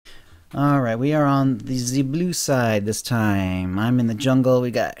Alright, we are on the blue side this time. I'm in the jungle. We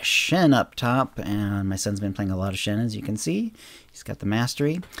got Shen up top, and my son's been playing a lot of Shen, as you can see. He's got the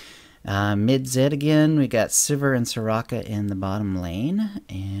mastery. Mid Zed again, we got Sivir and Soraka in the bottom lane.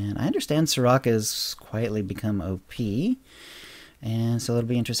 And I understand Soraka has quietly become OP. And so it'll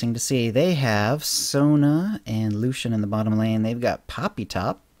be interesting to see. They have Sona and Lucian in the bottom lane. They've got Poppy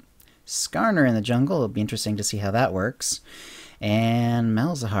top. Skarner in the jungle. It'll be interesting to see how that works. And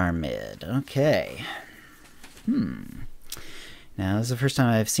Malzahar mid. Okay. Now, this is the first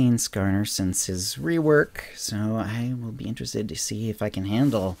time I've seen Skarner since his rework, so I will be interested to see if I can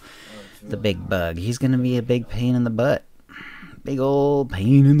handle the big bug. He's going to be a big pain in the butt. Big old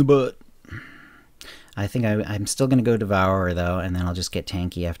pain in the butt. I think I'm still going to go Devourer, though, and then I'll just get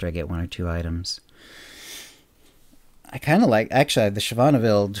tanky after I get 1 or 2 items. I kind of like, actually, the Shyvana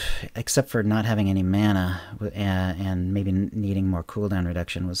build, except for not having any mana and maybe needing more cooldown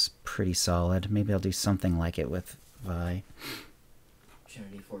reduction, was pretty solid. Maybe I'll do something like it with Vi.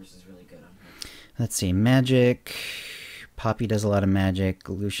 Trinity Force is really good on her. Let's see, magic. Poppy does a lot of magic.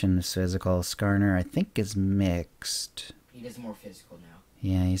 Lucian is physical. Skarner, I think, is mixed. He does more physical now.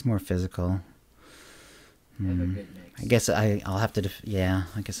 Yeah, he's more physical. They have a good mix. I guess I'll have to, yeah,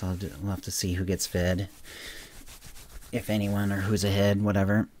 I guess we'll have to see who gets fed. If anyone, or who's ahead,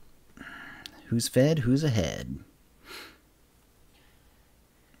 whatever. Who's fed, who's ahead.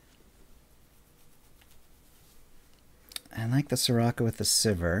 I like the Soraka with the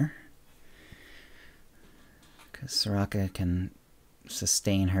Sivir. Because Soraka can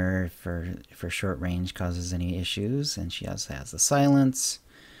sustain her for short range, causes any issues. And she also has the silence.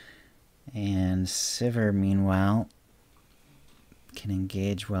 And Sivir, meanwhile, can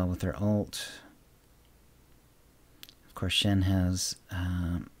engage well with her ult. Of course, Shen has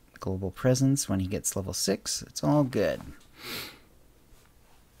global presence when he gets level 6. It's all good.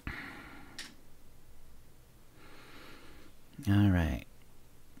 Alright.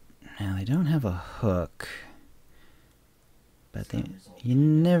 Now, they don't have a hook. But you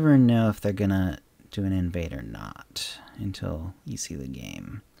never know if they're going to do an invade or not until you see the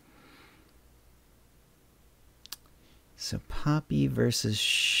game. So, Poppy versus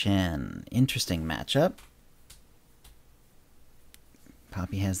Shen. Interesting matchup.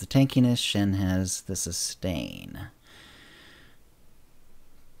 Poppy has the tankiness, Shen has the sustain.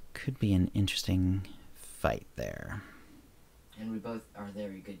 Could be an interesting fight there. And we both are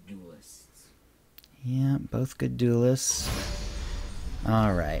very good duelists. Yeah, both good duelists.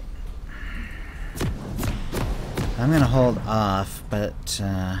 Alright. I'm going to hold off, but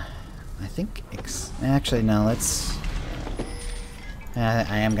I think... actually, no, let's...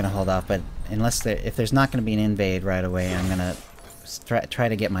 I am going to hold off, but if there's not going to be an invade right away, I'm going to try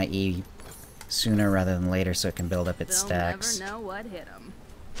to get my E sooner rather than later so it can build up its stacks. They'll never know what hit 'em.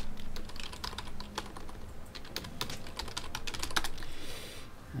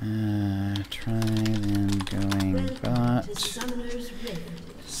 Try then going bot.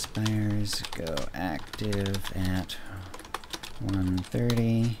 Spires go active at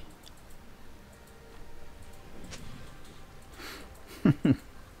 1:30.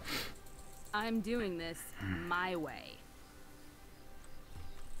 I'm doing this my way.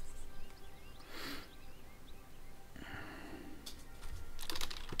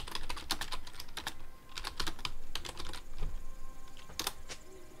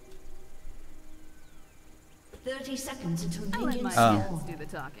 "30 seconds until I let minions my spawn." do the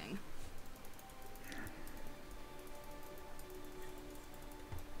talking.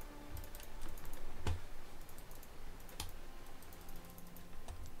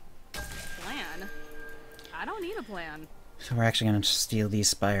 Plan? I don't need a plan. So we're actually going to steal these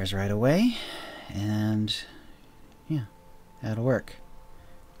spires right away. And yeah, that'll work.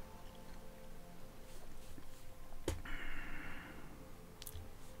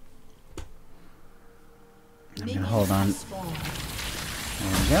 I'm going to hold on. There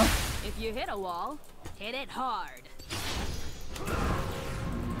we go. If you hit a wall, hit it hard.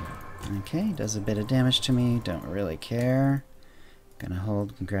 Okay, does a bit of damage to me. Don't really care. Gonna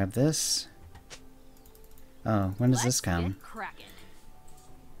hold and grab this. Oh, when does this come? Get cracking.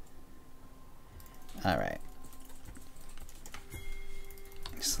 Alright.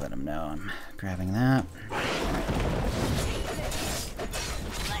 Just let him know I'm grabbing that. Let's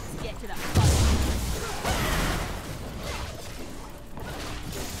get to the fun.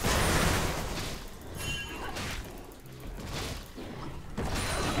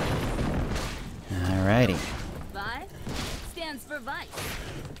 Alrighty. Vi stands for vice.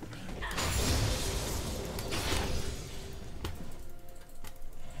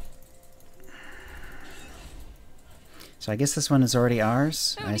 So I guess this one is already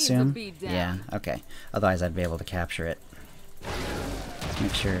ours, Who I needs a assume? beat down? Yeah, okay. Otherwise I'd be able to capture it. Let's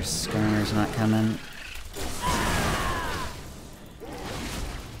make sure Skarner's not coming.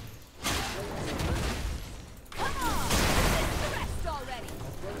 Come on, the rest already.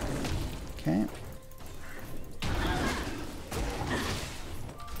 Okay.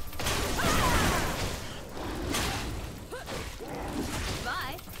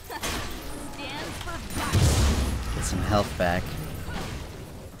 Vi stands for fight. Get some health back.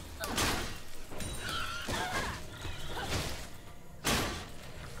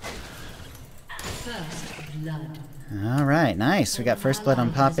 First blood. Alright, nice. We got first blood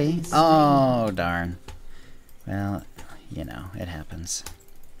on Poppy. Oh, darn. Well, you know, it happens.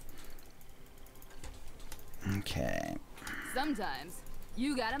 Okay. Sometimes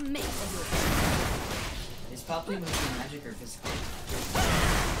you gotta make a move. Is Poppy moving magic or physical?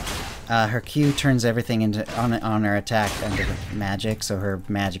 Her Q turns everything into on her attack into magic, so her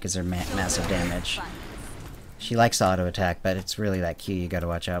magic is her massive damage. She likes auto attack, but it's really that Q you gotta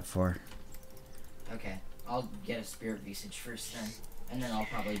watch out for. Okay, I'll get a spirit visage first then, and then I'll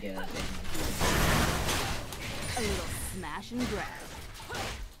probably get a big A little smash and grab.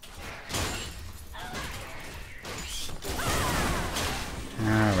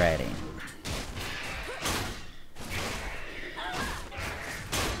 Alrighty.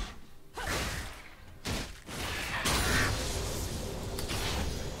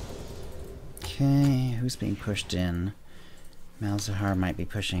 Okay, who's being pushed in? Malzahar might be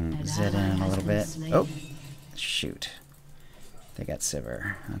pushing Zed in a little bit. Oh, shoot. They got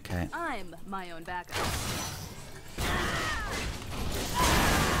Sivir. Okay. I'm my own backup.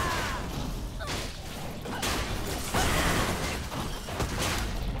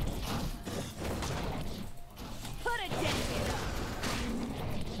 Put a dent in them.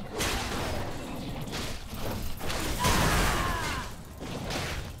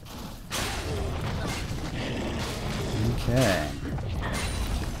 Okay.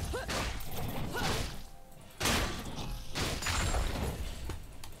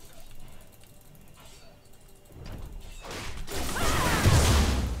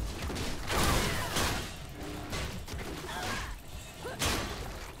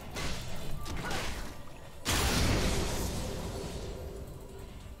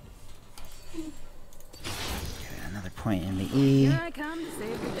 Another point in the E. Here I come to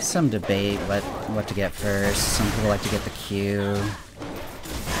save the day. Some debate what to get first. Some people like to get the Q.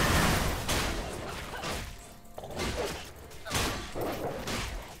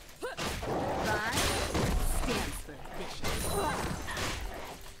 Vi stands for vicious.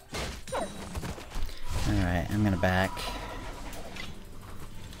 Alright, I'm gonna back.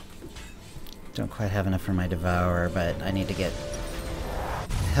 Don't quite have enough for my devourer, but I need to get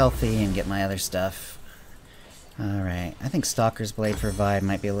healthy and get my other stuff. Alright, I think Stalker's Blade for Vi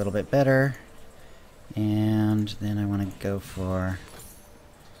might be a little bit better. And then I want to go for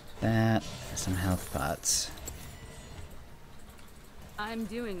that, some health pots. I'm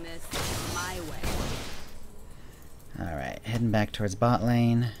doing this my way. Alright, heading back towards bot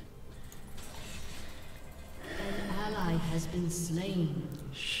lane. An ally has been slain.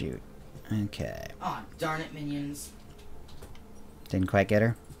 Shoot. Okay. Aw, darn it, minions. Didn't quite get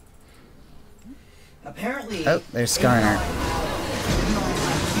her. Apparently... Oh, there's Skarner. Even though I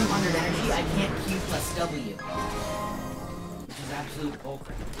have 200 energy, I can't Q plus W. Which is absolute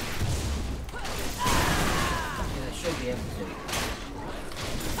bullcrap. Because I should be able to.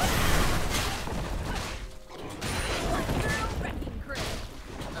 Wrecking crew.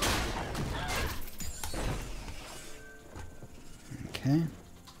 Okay.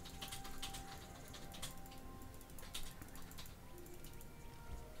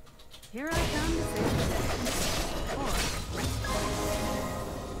 Here I come to save the day.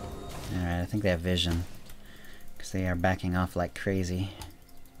 Alright, I think they have vision. Because they are backing off like crazy.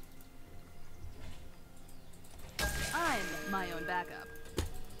 I'm my own backup.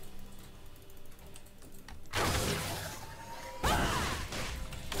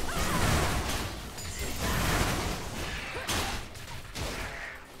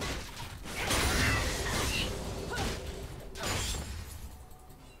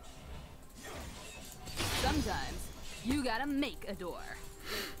 Sometimes you gotta make a door.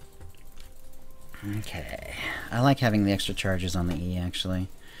 Okay. I like having the extra charges on the E, actually.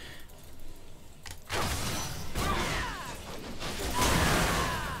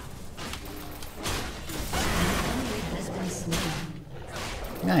 Has been slain.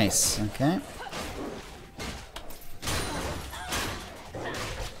 Nice, okay.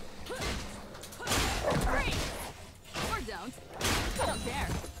 Great! Or don't. I don't care.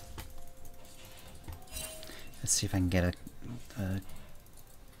 Let's see if I can get a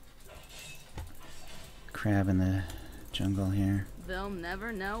crab in the jungle here. They'll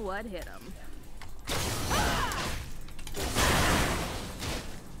never know what hit them.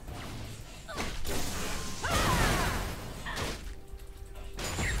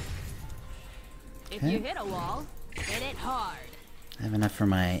 If you hit a wall, hit it hard. I have enough for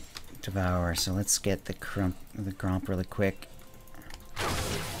my devourer, so let's get the gromp really quick.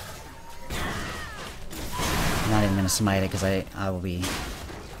 I'm not even gonna smite it because I will be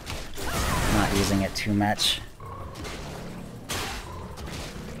not using it too much.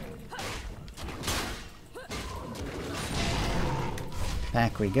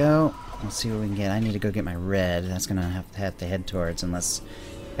 Back we go. Let's see what we can get. I need to go get my red. That's gonna have to head towards unless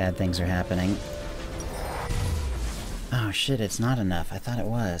bad things are happening. Oh shit, it's not enough. I thought it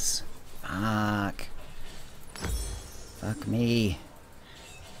was. Fuck. Fuck me.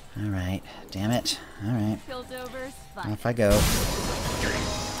 Alright. Damn it. Alright. Piltover's fine. Off I go.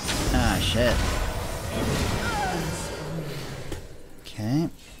 Ah, shit. Okay.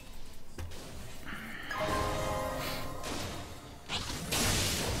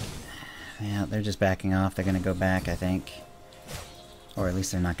 Yeah, they're just backing off. They're gonna go back, I think. Or at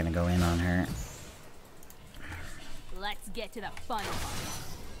least they're not gonna go in on her. Let's get to the fun part.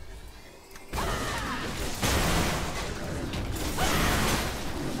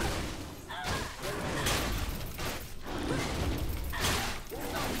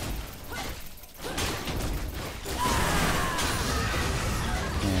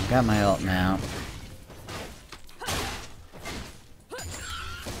 Yeah, I've got my ult now.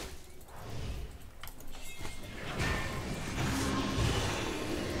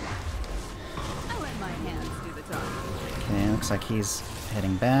 I let my hands do the talking. Okay, looks like he's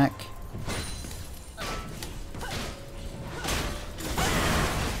heading back.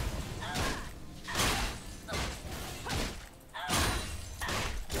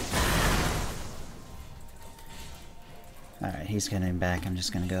 Alright, he's getting back. I'm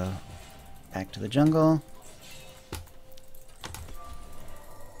just gonna go back to the jungle.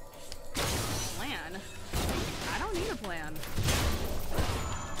 Plan? I don't need a plan.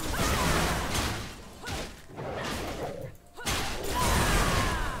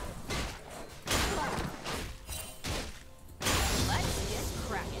 Let's get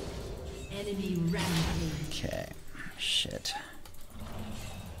cracking. Enemy rampage. Okay, shit.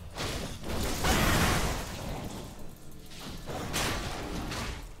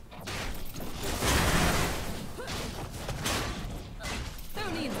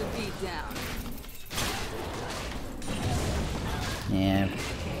 Who needs a beat down? Yeah,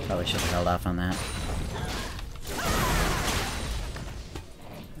 probably should have held off on that.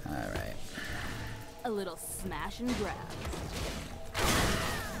 Alright. A little smash and grab.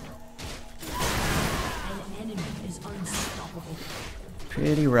 An enemy is unstoppable.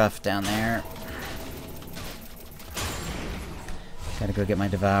 Pretty rough down there. Gotta go get my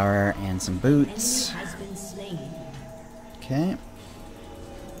devourer and some boots. Enemy has been slain. Okay.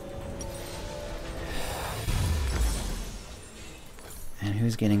 And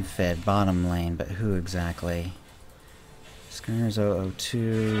who's getting fed? Bottom lane, but who exactly? Skarner's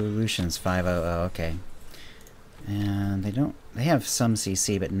 002, Lucian's 500, okay. And they have some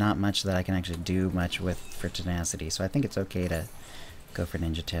CC, but not much that I can actually do much with for tenacity, so I think it's okay to go for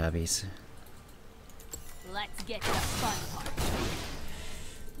ninja tabbies. Let's get to the fun part.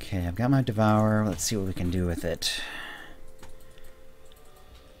 Okay, I've got my devourer, let's see what we can do with it.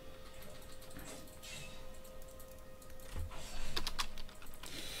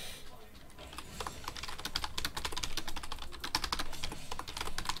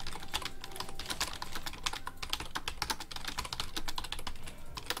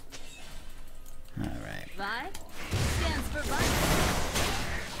 Alright. Vi stands for violence.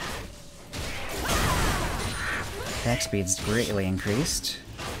 Attack speed's greatly increased.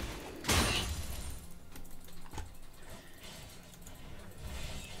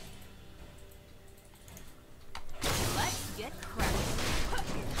 Let's get cracking.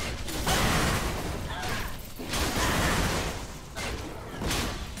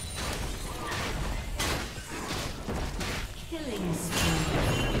 Killing spree.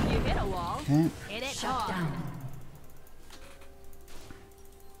 If you hit a wall, Okay. hit it Shut hard. down.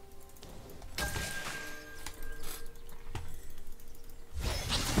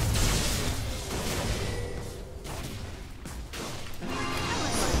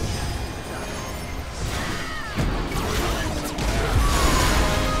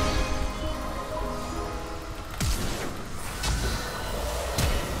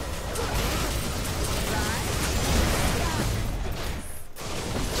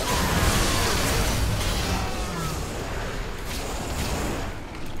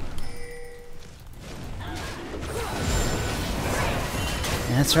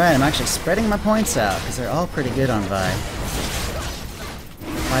 That's right, I'm actually spreading my points out, because they're all pretty good on Vi.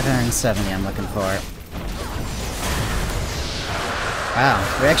 570 I'm looking for.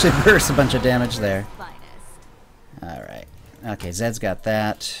 Wow, we actually burst a bunch of damage there. Alright. Okay, Zed's got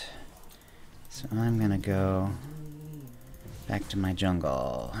that. So I'm gonna go back to my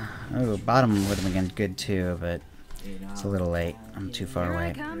jungle. Oh, bottom would have been good too, but it's a little late. I'm too far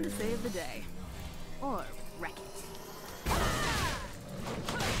away. Here I come to save the day. Or wreck it.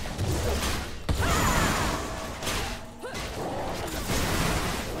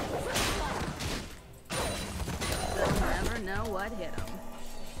 They'll never know what hit 'em.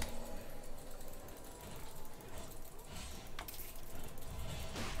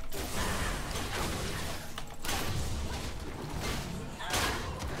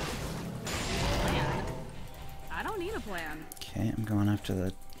 I don't need a plan. Okay, I'm going after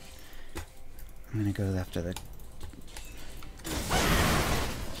the... I'm gonna go after the...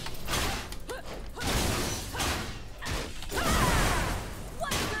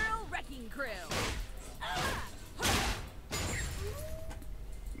 One girl wrecking crew.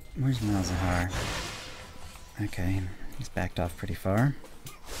 Where's Malzahar? Okay, he's backed off pretty far.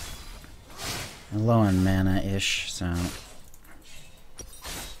 Low on mana-ish, so...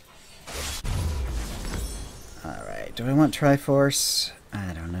 Alright, do I want Triforce?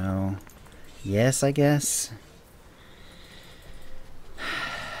 I don't know. Yes, I guess.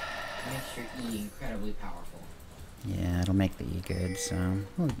 Makes your E incredibly powerful. Yeah, it'll make the E good, so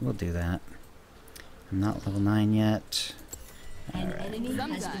we'll do that. I'm not level 9 yet. An Alright, enemy has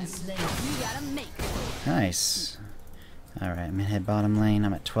been Sometimes slain. you gotta make it. nice. Alright, I'm gonna head bottom lane.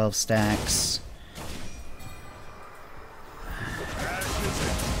 I'm at 12 stacks.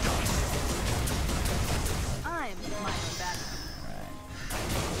 I'm my own backup.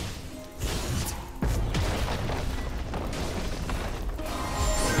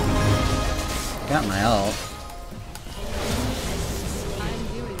 Got my ult. I'm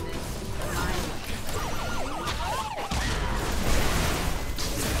doing this my way.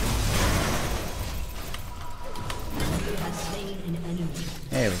 You have slain an enemy.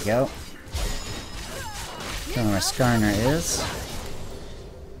 There we go. Don't know where Skarner is,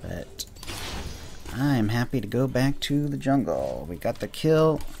 but I'm happy to go back to the jungle. We got the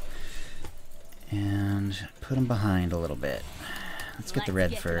kill and put him behind a little bit. Let's get the red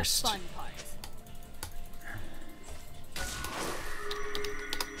to the first. fun part.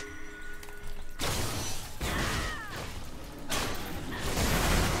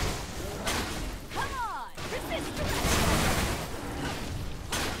 Come on, resist the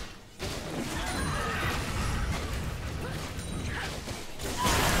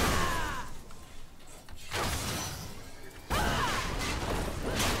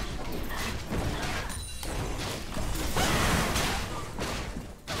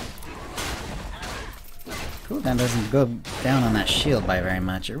Cooldown doesn't go down on that shield by very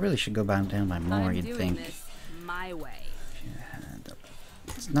much. It really should go down by more, I'm you'd doing think. this my way.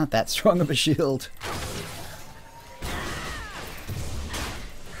 It's not that strong of a shield.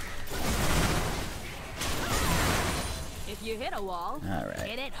 If you hit a wall, Alright.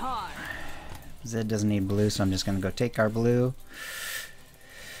 hit it hard. Zed doesn't need blue, so I'm just gonna go take our blue.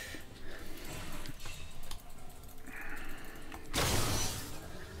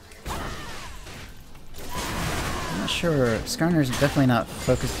 I'm not sure. Skarner's definitely not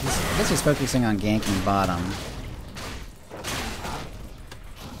focused. I guess he's focusing on ganking bottom.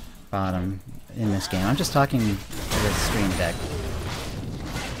 Bottom in this game. I'm just talking to the stream deck.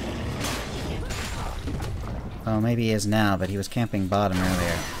 Oh, maybe he is now, but he was camping bottom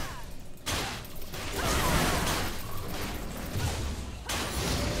earlier.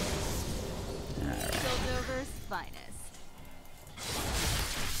 Piltover's finest.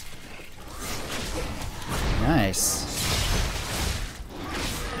 Nice.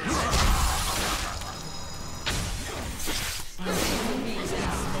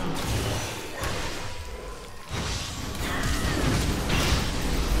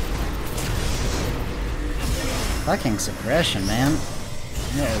 Fucking suppression, man.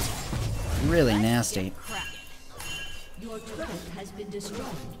 That is really nasty. Crack it. Your turret has been destroyed.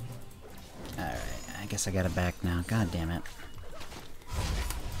 Alright, I guess I got it back now. God damn it.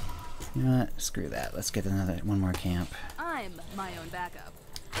 You know what? Screw that. Let's get one more camp. I'm my own backup.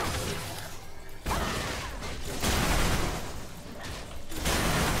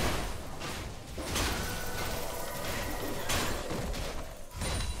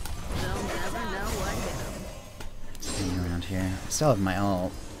 They'll never know what hit 'em. Hang around here. I still have my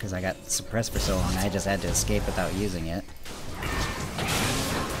ult, because I got suppressed for so long. I just had to escape without using it.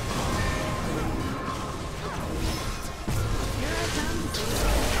 Here I come to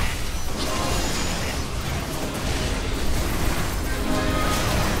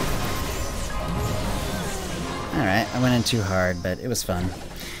trying too hard, but it was fun.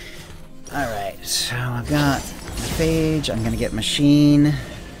 Alright, so I've got Phage, I'm gonna get Machine.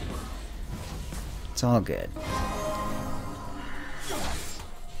 It's all good.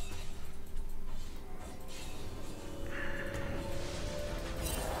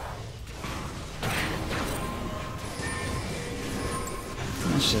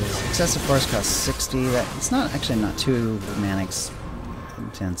 Excessive force costs 60. It's not actually not too mana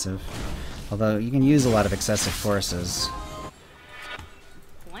intensive, although you can use a lot of excessive forces.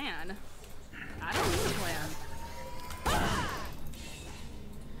 Plan? I don't need a plan.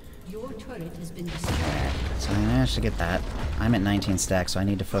 Your turret has been destroyed. So I managed to get that. I'm at 19 stacks, so I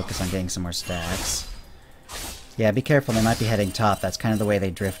need to focus on getting some more stacks. Yeah, be careful. They might be heading top. That's kind of the way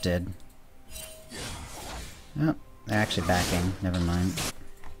they drifted. Oh, they're actually backing. Never mind.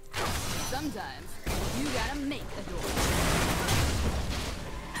 Sometimes you gotta make a door.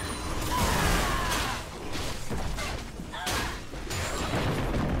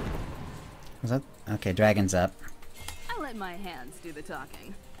 Was that? Okay, dragon's up. I let my hands do the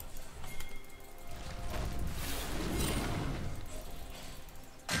talking.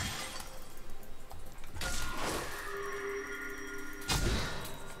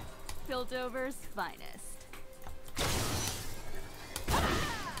 Piltover's finest.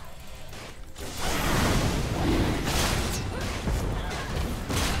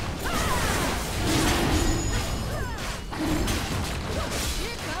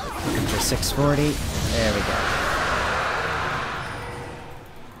 Looking for 640. There we go.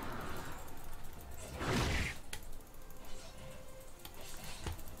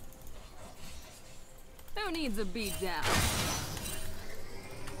 Who needs a beat down?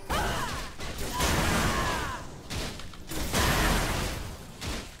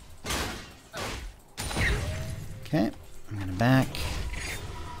 Okay, I'm gonna back.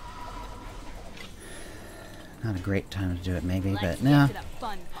 Not a great time to do it, maybe, Let's but no. get to the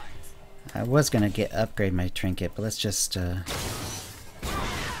fun part. I was gonna upgrade my trinket, but let's just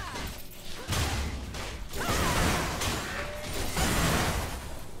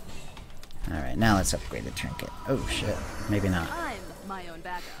Alright, now let's upgrade the trinket. Oh shit, maybe not. I'm my own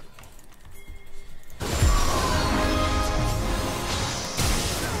backup.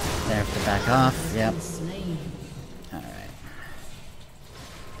 They have to back off, yep. Slain. Alright.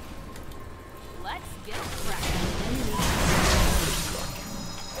 Let's get cracking.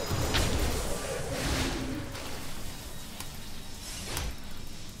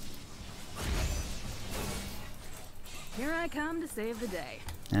 Here I come to save the day.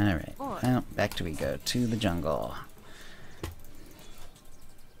 Alright. Or- Well, back to we go to the jungle.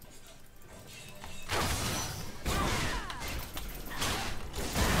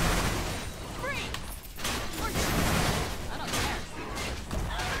 I don't care.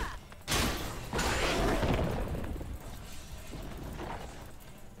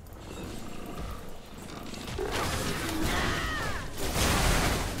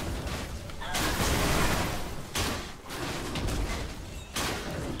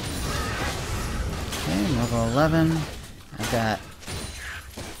 Okay, level 11. I've got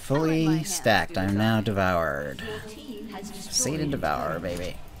my fully hands stacked. do the I'm now devoured. Your team has destroyed Sated a Devourer, turret.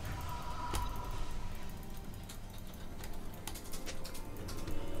 baby.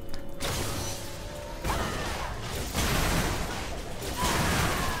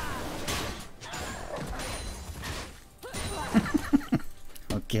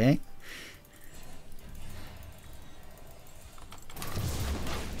 Okay.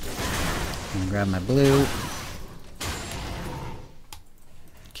 I'm gonna grab my blue.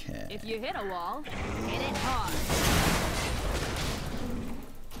 Okay. If you hit a wall, hit it hard.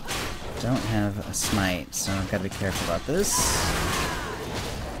 Don't have a smite, so I've got to be careful about this.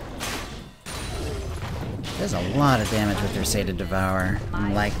 There's a lot of damage with your Sated Devourer.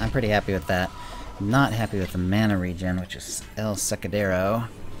 I'm pretty happy with that. Not happy with the mana regen, which is El Secadero.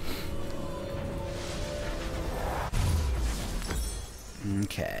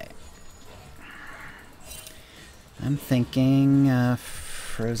 Okay. I'm thinking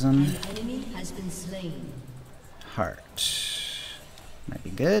Frozen An enemy has been slain. Heart. Might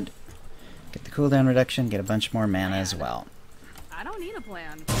be good. Get the cooldown reduction, get a bunch more mana as well. I don't need a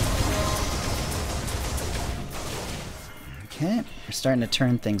plan. Okay, we're starting to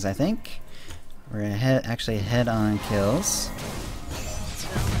turn things, I think. We're actually ahead on kills.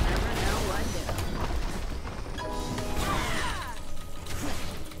 They'll never know what hit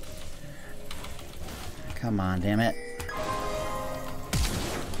 'em. Come on, damn it.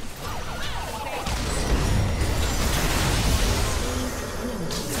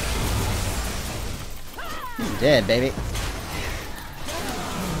 You're dead, baby.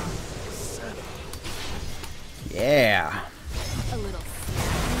 Yeah. A little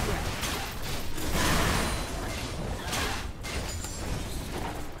snap and grab.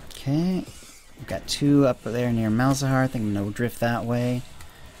 Okay. We've got 2 up there near Malzahar. I think no drift that way.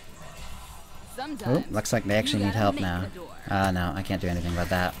 Oh, Sometimes looks like they actually you need gotta help make now. the door. No, I can't do anything about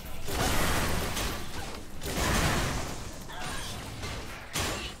that.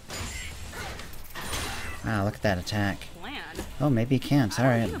 Wow, look at that attack. Plan. Oh, maybe he can't. I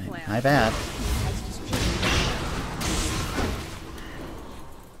don't Alright, need a plan. my bad.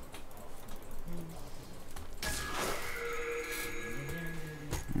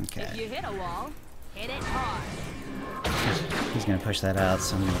 If Okay. you hit a wall, hit it hard. He's gonna push that out,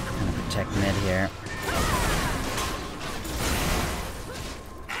 so I'm gonna kind of protect mid here.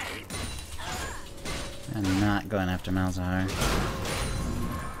 I'm not going after Malzahar.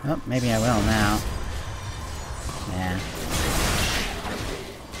 Oh, maybe I will now. Yeah.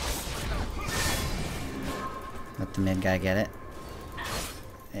 Let the mid guy get it.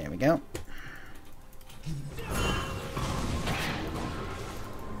 There we go.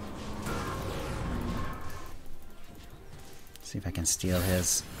 See if I can steal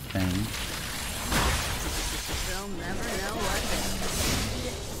his thing. They'll never know what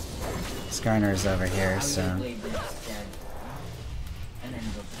Skarner is over here, I would so. blade this dead. And then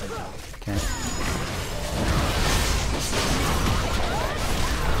the dog. Okay.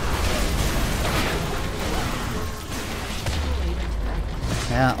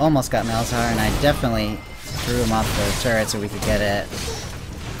 Yeah, almost got Malzahar, and I definitely threw him off the turret so we could get it.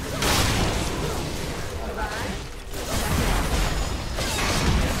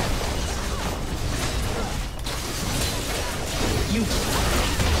 You.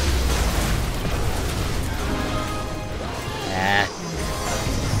 Ah.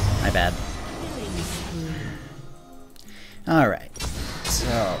 My bad. Alright.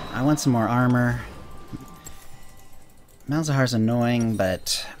 So, I want some more armor. Malzahar's annoying,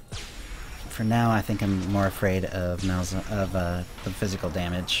 but for now I think I'm more afraid of the physical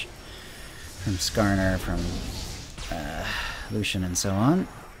damage from Skarner, from Lucian, and so on.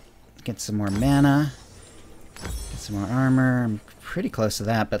 Get some more mana. Get some more armor. I'm pretty close to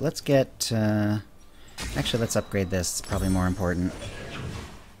that, but let's get... actually, let's upgrade this. It's probably more important.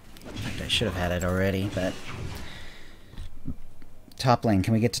 In fact, I should have had it already, but... Top lane.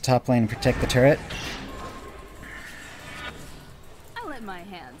 Can we get to top lane and protect the turret? I let my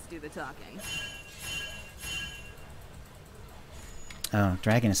hands do the talking. Oh,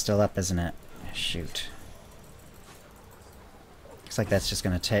 dragon is still up, isn't it? Shoot. Looks like that's just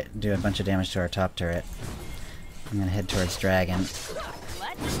going to do a bunch of damage to our top turret. I'm going to head towards dragon.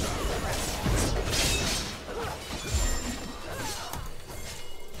 Let's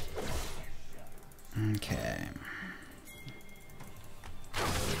Okay.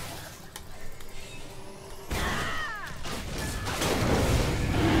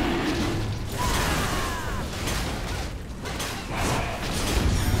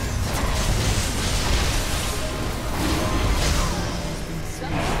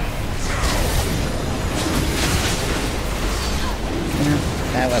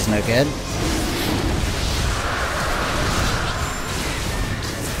 That was no good.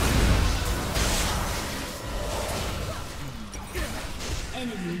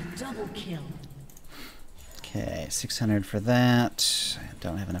 Enemy double kill. Okay, 600 for that. I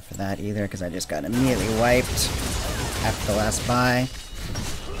don't have enough for that either because I just got immediately wiped after the last buy.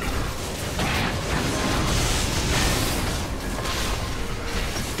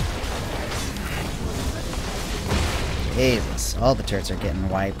 Jesus, all the turrets are getting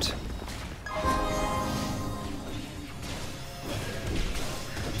wiped.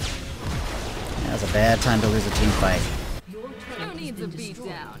 That was a bad time to lose a team fight. Your turret Who has needs a been beat destroyed.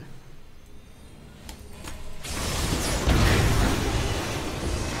 down?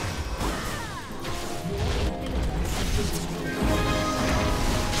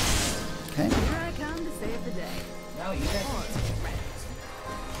 Okay. Here I come to save the day. No, you guys are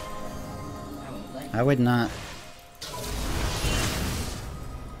I would like I would not.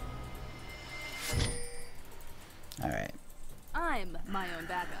 Alright. I'm my own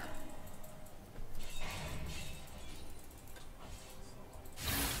backup.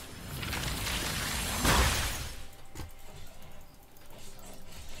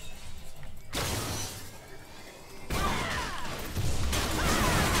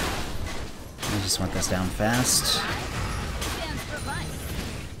 I just want this down fast. Stands for vice.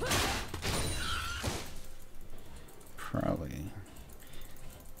 Probably.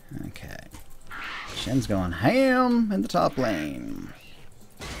 Okay. Shen's going ham in the top lane.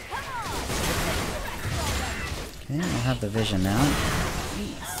 Okay, I'll have the vision now.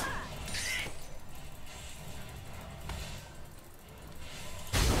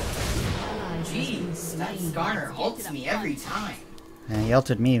 That Skarner ults me every time. Yeah, he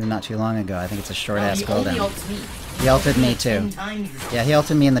ulted me not too long ago. I think it's a short-ass He only cooldown. ults me. He ulted me too. 10 times this Yeah, he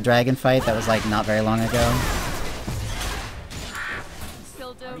ulted me in the dragon fight that was like not very long ago.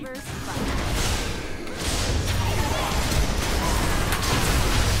 Piltovers,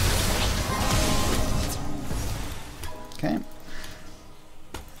 Okay.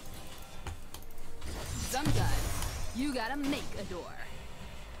 sometimes you gotta make a door.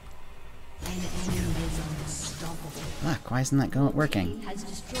 An enemy is unstoppable. Fuck, why isn't that working? Has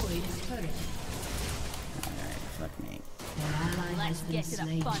destroyed a turret. Alright, fuck me. An ally has Let's been get to the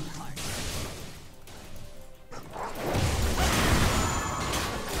slain. fun part.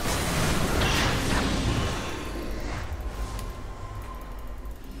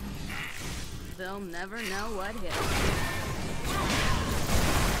 They'll never know what hit.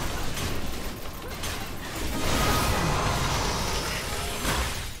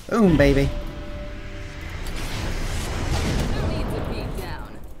 Boom, baby. Who needs a beat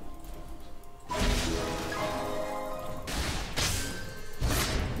down?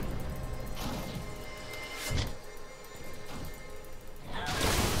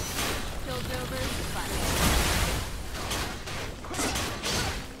 Piltovers,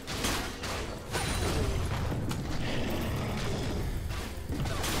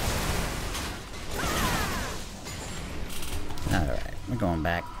 Alright, we're going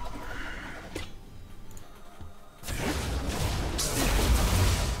back.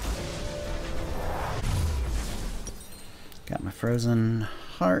 Got my frozen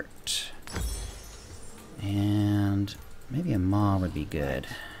heart. And maybe a maw would be good.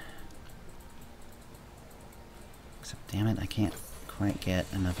 Except, damn it, I can't quite get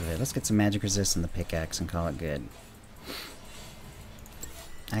enough of it. Let's get some magic resist in the pickaxe and call it good.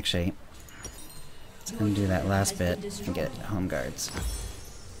 Actually, let's undo that last bit and get home guards.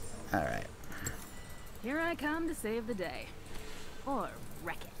 Alright. here I come to save the day. Or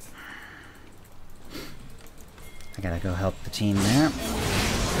wreck it. I gotta go help the team there.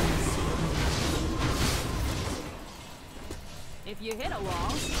 If you hit a wall,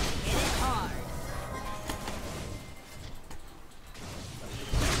 hit it hard.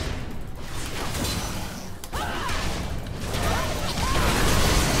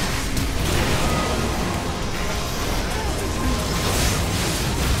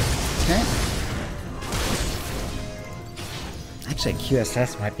 Okay. Actually,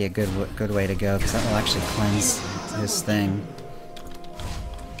 QSS might be a good way to go, because that will actually cleanse this thing.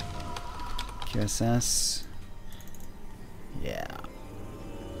 QSS. Yeah.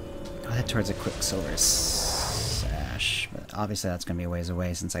 I'll head towards a Quicksilver Sash, but obviously that's going to be a ways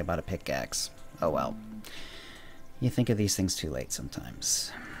away since I bought a pickaxe. Oh well. You think of these things too late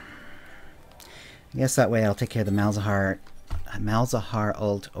sometimes. I guess that way I'll take care of the Malzahar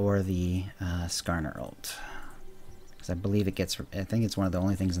ult or the Skarner ult. Because I believe it gets, I think it's one of the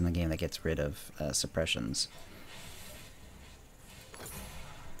only things in the game that gets rid of suppressions.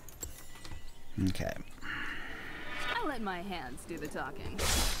 Okay. I let my hands do the talking.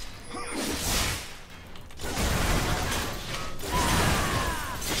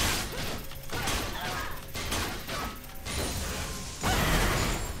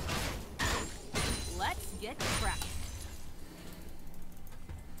 Let's get cracking.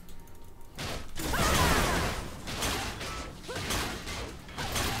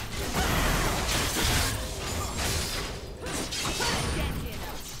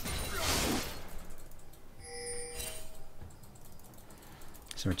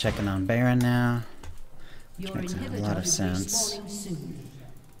 So we're checking on Baron now, which Your makes a inhibitor lot of is sense. respawning soon.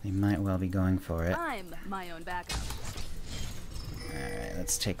 They might well be going for it. I'm my own backup. Alright,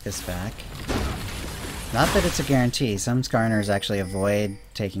 let's take this back. Not that it's a guarantee. Some Skarners actually avoid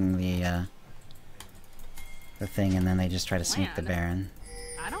taking the thing and then they just try to sneak the Plan? Baron.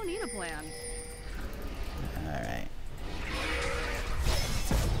 I don't need a plan. Alright.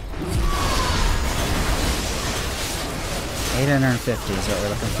 $850 is what we're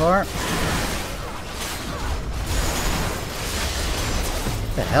looking for.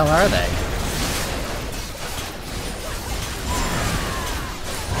 What the hell are they?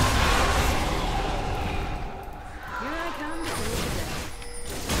 Here I come to save the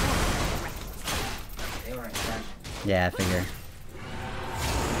day. They weren't done. Yeah, I figure.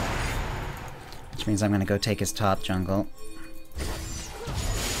 Which means I'm gonna go take his top jungle.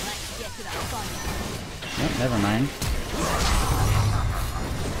 Let's get to the fun. Oh, never mind.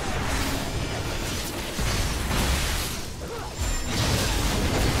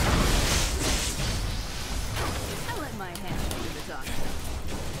 I let my hands do the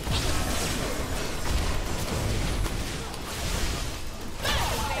talking.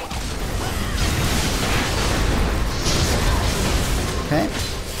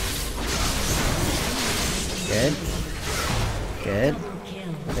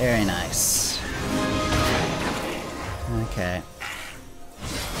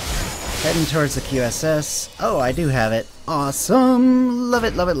 Heading towards the QSS. Oh, I do have it. Awesome! Love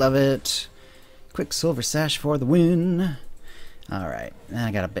it, love it, love it. Quick silver sash for the win. Alright, now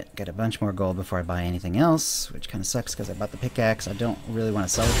I gotta get a bunch more gold before I buy anything else, which kind of sucks because I bought the pickaxe. I don't really want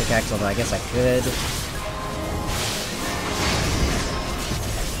to sell the pickaxe, although I guess I could.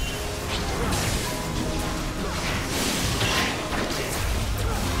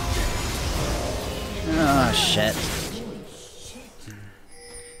 Oh, shit.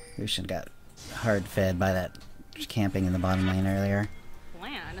 Lucian got hard fed by that camping in the bottom lane earlier.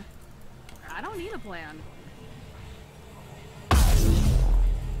 Plan? I don't need a plan.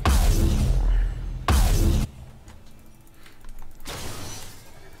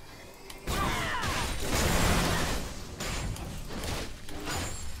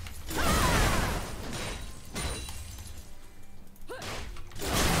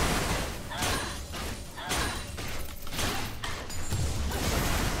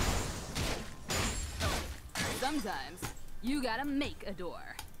 Sometimes you gotta make a door.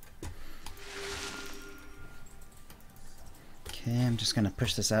 Okay, I'm just gonna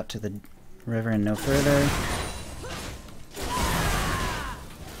push this out to the river and no further.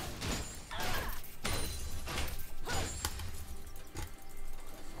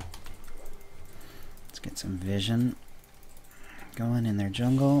 Let's get some vision going in their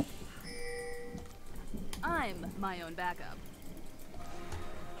jungle. I'm my own backup.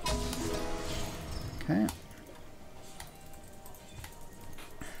 Okay.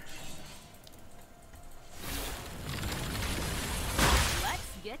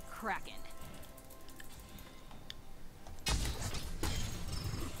 Let's get cracking.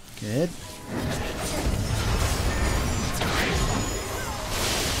 Good.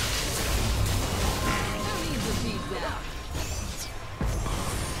 Who needs a beat down?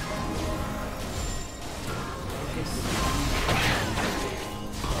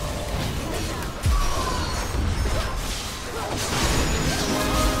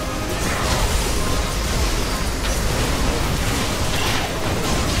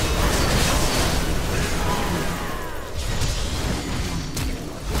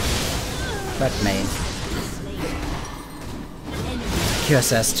 Fuck me.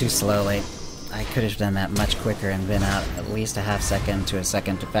 QSS too slowly. I could have done that much quicker and been out at least a half second to a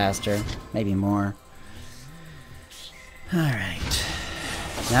second to faster. Maybe more. Alright.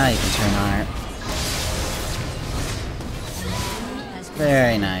 Now you can turn on her.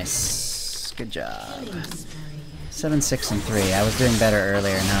 Very nice. Good job. 7, 6, and 3. I was doing better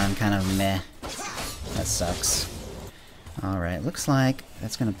earlier, now I'm kind of meh. That sucks. Alright, looks like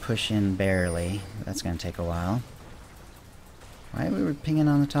that's going to push in barely. That's going to take a while. Why we were pinging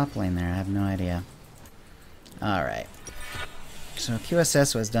on the top lane there, I have no idea. Alright. So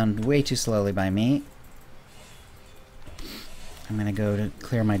QSS was done way too slowly by me. I'm going to go to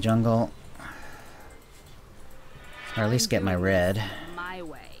clear my jungle. Or at least get my red. My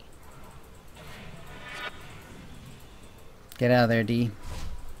way. Get out of there, D.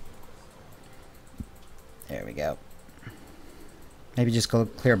 There we go. Maybe just go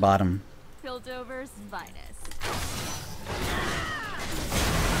clear bottom. Piltover's finest.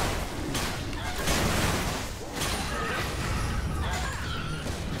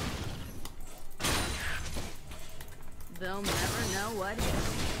 They'll never know what hit 'em.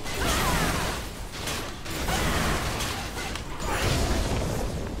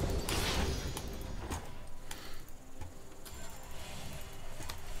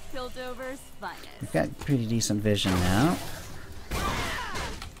 Piltover's finest. We've got pretty decent vision now.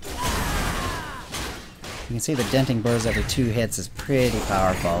 You can see the denting blows every 2 hits is pretty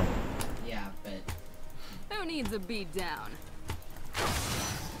powerful. Yeah, but Who needs a beat down? okay.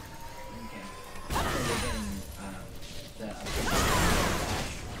 So they're getting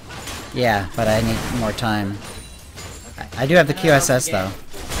Yeah, but I need more time. I do have the QSS though.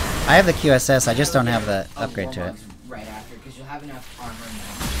 I have the QSS, I just don't have the upgrade to it. right after, because you'll have enough armor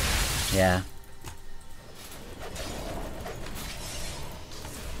now. Yeah.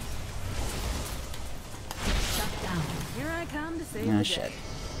 Here I come to save Oh the shit. day.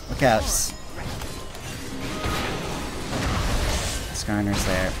 Look out. Skarner's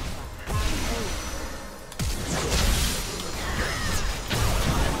there.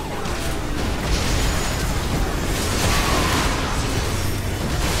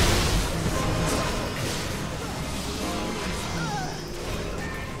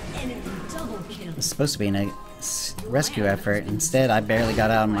 It was supposed to be a rescue effort. Instead, I barely got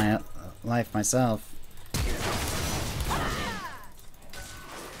out of my life myself.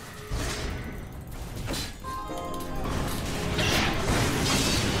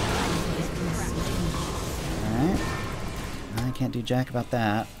 Can't do jack about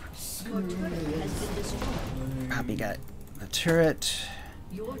that. Your turret has been destroyed. Poppy got the turret.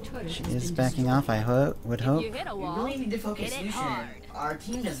 Your turret She has is been backing destroyed. off, I would hope. You hit a We wall. really need to focus Hit it Lucian. hard. Our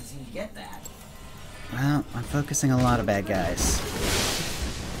team doesn't seem to get that. Well, I'm focusing a lot of bad guys.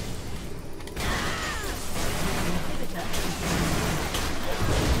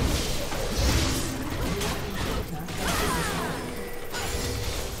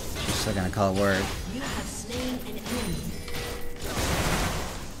 She's still gonna call word. You have slain an enemy.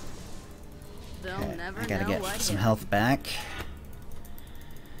 They'll Okay, never I gotta know get what some hit. health back.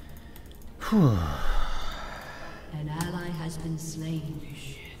 Whew. An ally has been slain.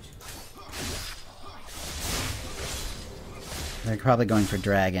 They're probably going for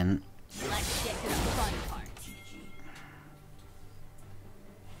dragon. Let's get to the fun part.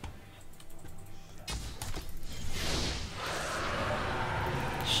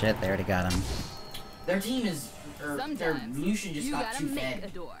 Shit, they already got him. Their team is, their Sometimes Lucian just you got gotta too make fed. a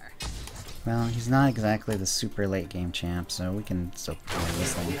door. Well, he's not exactly the super late game champ, so we can still play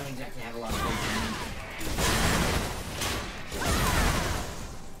this We thing. don't exactly have a lot of good.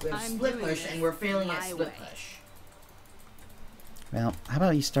 We have I'm split doing push, this and we're failing at my split way. push. Well, how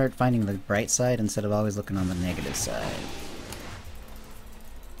about you start finding the bright side instead of always looking on the negative side?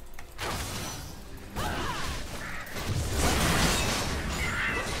 I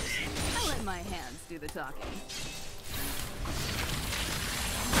let my hands do the talking.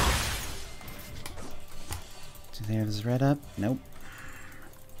 There's red up. Nope.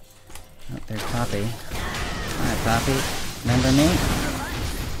 Oh, there's Poppy. Alright, Poppy. Remember me?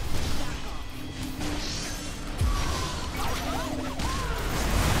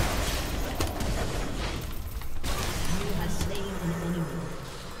 You have slain an enemy.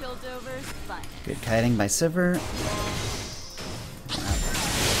 Piltover's fine. Good kiting by Sivir.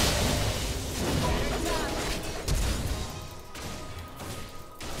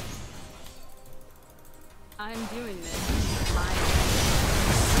 I'm doing this my way.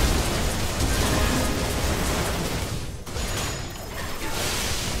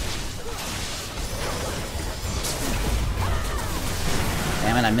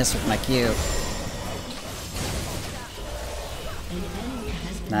 Damn it, I missed with my Q. An enemy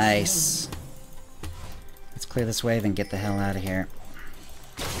has been Nice. Let's clear this wave and get the hell out of here.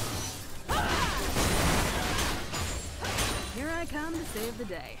 Here I come to save the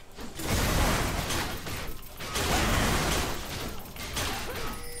day.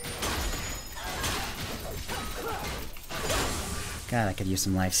 God, I could use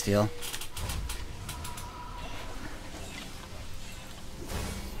some lifesteal.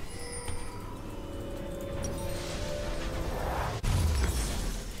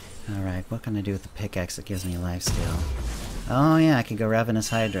 Alright, what can I do with the pickaxe that gives me lifesteal? Oh yeah, I could go Ravenous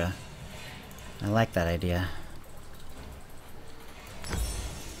Hydra. I like that idea.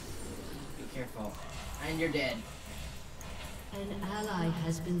 Be careful. And you're dead. An ally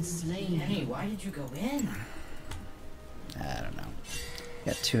has been slain. Penny, why did you go in? I don't know.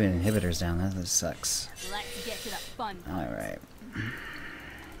 Got 2 inhibitors down there, that sucks. Let's get to the fun part. Alright.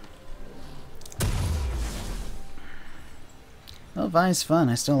 Well, Vi's fun.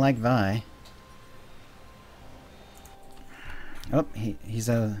 I still like Vi. Oh, he's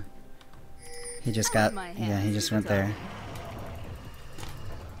a... He just got... Yeah, he just went there.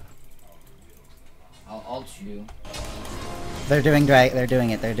 I'll ult you. They're doing drag. They're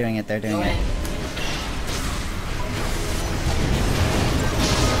doing it. They're doing it. They're doing Go it. in.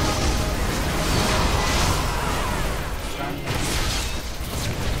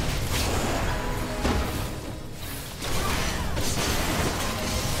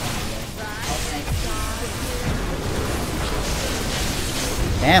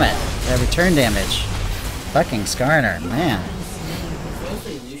 Damn it! That return damage. Fucking Skarner, man.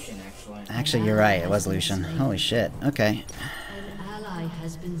 Mostly Lucian, actually. Actually, you're right. It was Lucian. Holy shit. Okay. An ally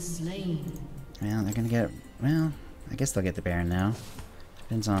has been slain. Well, they're gonna get... Well, I guess they'll get the Baron now.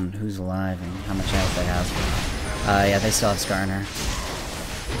 Depends on who's alive and how much health they have. Yeah, they still have Skarner.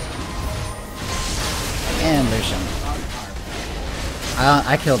 And Lucian.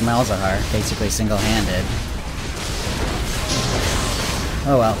 I killed Malzahar, basically single-handed.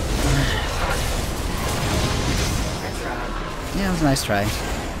 Oh well. Yeah, it was a nice try.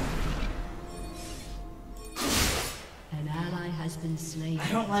 An ally has been slain.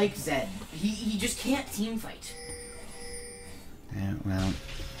 I don't like Zed. He just can't team fight. Yeah, well...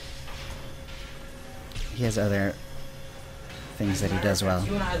 He has other things that he does well.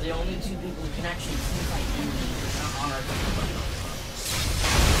 You and I are the only 2 people who can actually team fight on our team.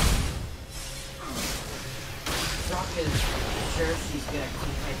 Rock is sure she's good at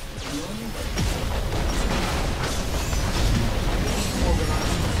team fights for healing, but more reliant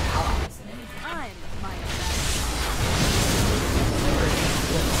on his allies than anything. I'm my own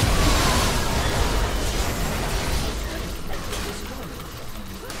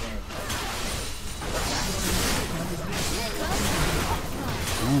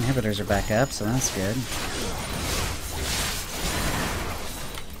The inhibitors are back up, so that's good.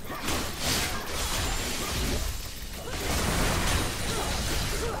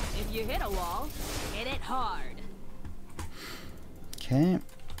 If you hit a wall, hit it hard. Okay.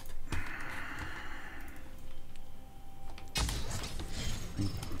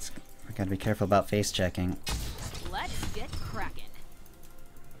 We gotta be careful about face checking. Let's get cracking.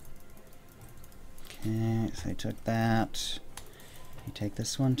 Okay, so I took that. You take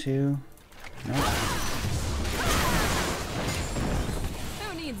this one too? Nope.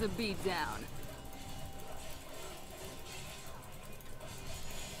 Who needs a beat down?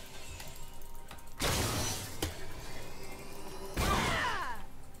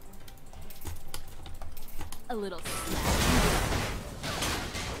 A little snap.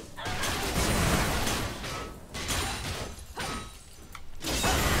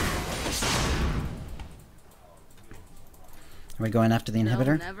 Are we going after the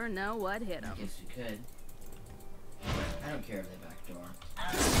inhibitor? They'll never know what hit I them. guess we could. I don't care if they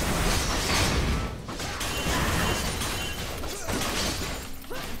backdoor.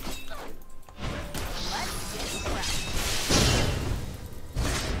 Let's get cracking.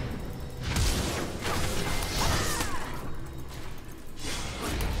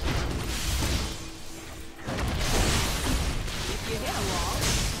 If you hit a wall,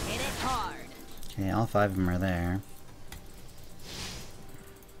 hit it hard. Okay, all 5 of them are there.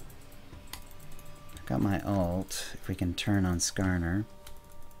 I've got my ult, if we can turn on Skarner.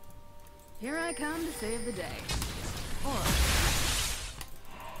 Here I come to save the day. Or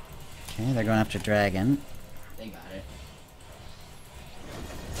Okay, they're going after Dragon. They got it.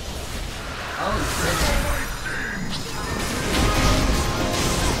 Oh,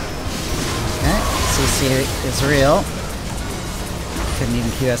 Okay, CC is real. Couldn't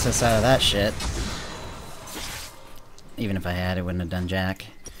even QSS out of that shit. Even if I had, it wouldn't have done jack.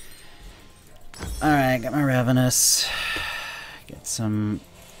 Alright, got my Ravenous. Get some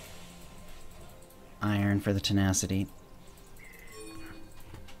iron for the tenacity.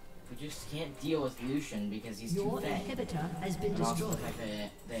 we just can't deal with Lucian because he's too Your fat. inhibitor has been And also destroyed. the fact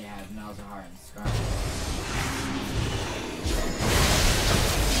that they have Malzahar and Skarner.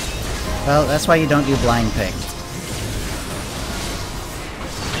 Well, that's why you don't do blind pick.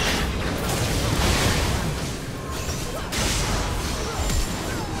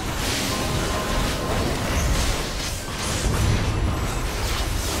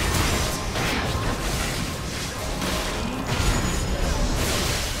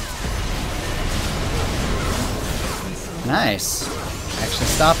 Nice. Actually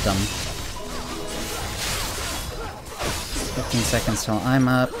stopped them. 15 seconds till I'm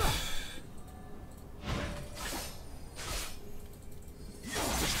up.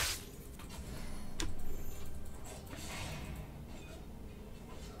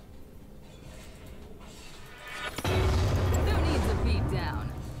 who needs a beat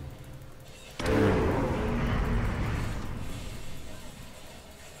down?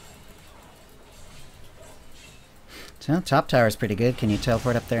 So, top tower is pretty good. Can you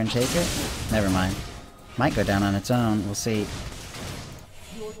teleport up there and take it? Never mind. Might go down on its own. We'll see.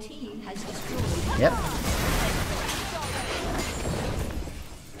 Your team has destroyed. Yep.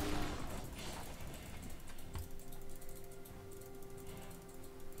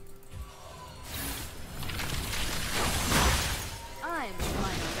 I'm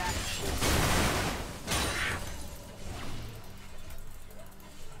my own back.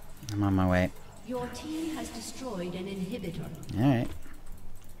 I'm on my way. Your team has destroyed an inhibitor. Alright.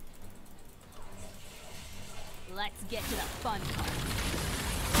 Let's get to the fun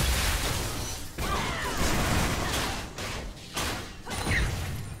part.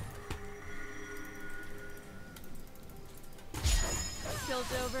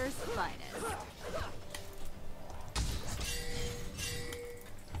 Piltover's finest.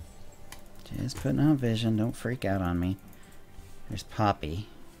 Just putting out vision. Don't freak out on me. There's Poppy.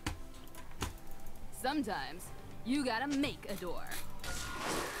 Sometimes you gotta make a door.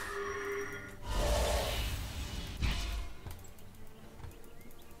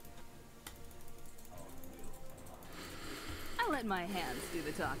 I let my hands do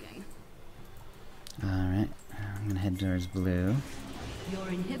the talking. Alright. I'm gonna head towards blue. Your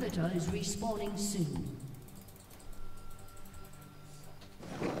inhibitor is respawning soon.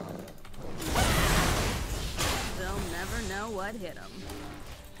 They'll never know what hit them.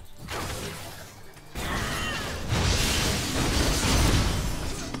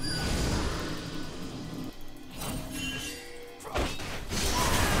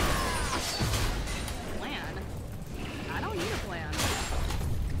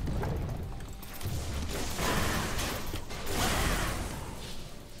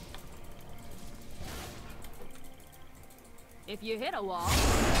 If you hit a wall,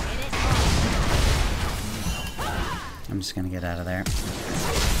 hit it hard. I'm just gonna get out of there.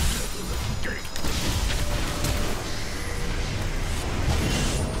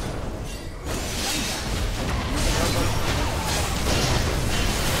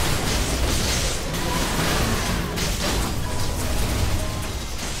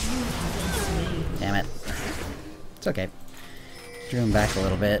 Damn it. It's okay. Drew him back a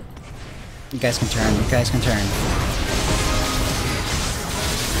little bit. You guys can turn. You guys can turn.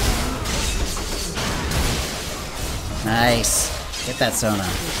 Nice. Get that Sona.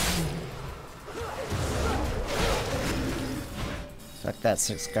 Fuck that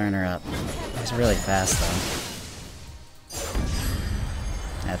Skarner up. He's really fast though.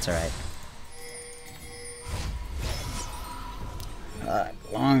 That's alright.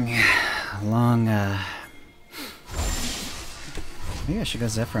 Long, maybe I should go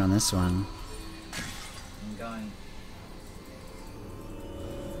Zephyr on this one. I'm going.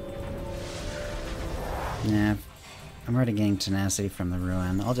 Yeah, I'm already getting tenacity from the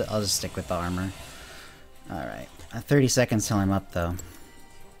ruin. I'll just stick with the armor. Alright. 30 seconds till I'm up though.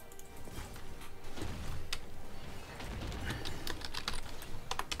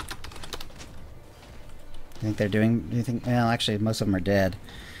 Do you think, well actually most of them are dead.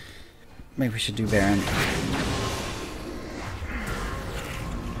 Maybe we should do Baron.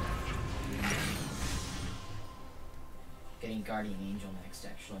 Getting Guardian Angel next,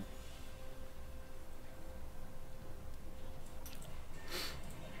 actually.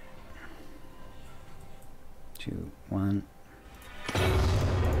 Two, one.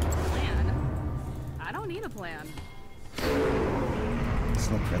 Plan? I don't need a plan.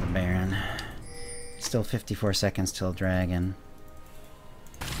 Let's look for the Baron. Still 54 seconds till Dragon.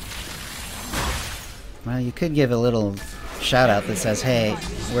 Well, you could give a little shout out that says, hey,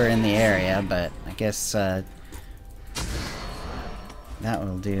 we're in the area, but I guess that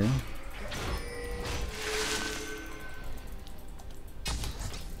will do.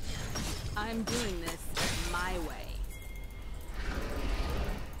 I'm doing this my way.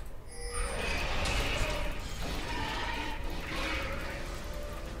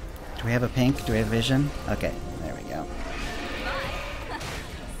 Do we have a pink? Do we have vision? Okay, there we go.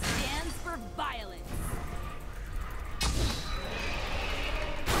 Stands for violence.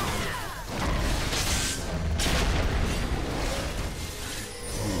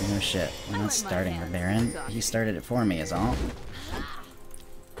 No shit. We're not starting the Baron. He started it for me is all.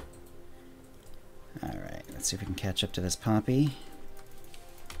 Alright, let's see if we can catch up to this Poppy.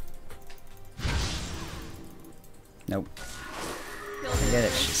 Nope. Forget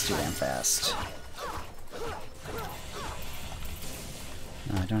it, she's too damn fast.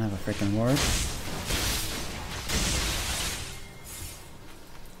 Oh, I don't have a freaking ward.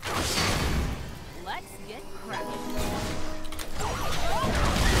 Let's get cracking.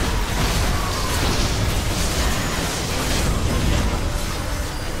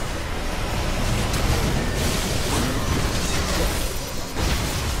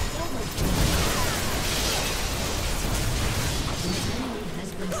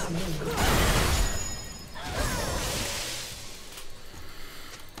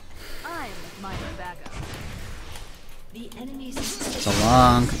 I'm my own backup. The enemy's It's a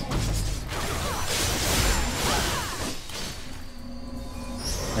long.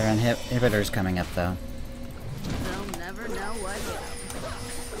 Their inhibitor's coming up though. They'll never know what hit 'em.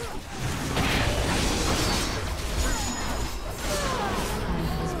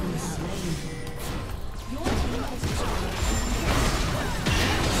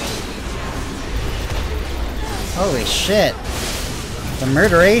 Holy shit! The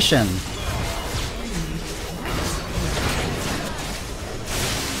murderation!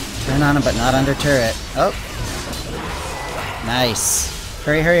 Turn on him, but not under turret. Oh! Nice!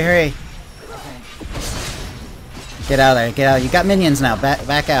 Hurry, hurry, hurry! Get out of there, get out. You got minions now,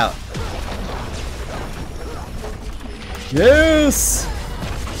 back out. Yes!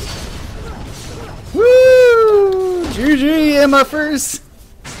 Woo! GG, MFers!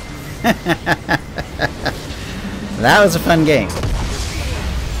 That was a fun game.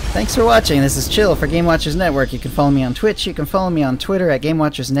 Thanks for watching. This is Chill for Game Watchers Network. You can follow me on Twitch. You can follow me on Twitter at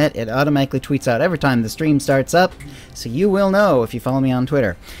GameWatchersNet. It automatically tweets out every time the stream starts up, so you will know if you follow me on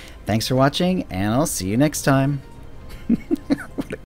Twitter. Thanks for watching, and I'll see you next time.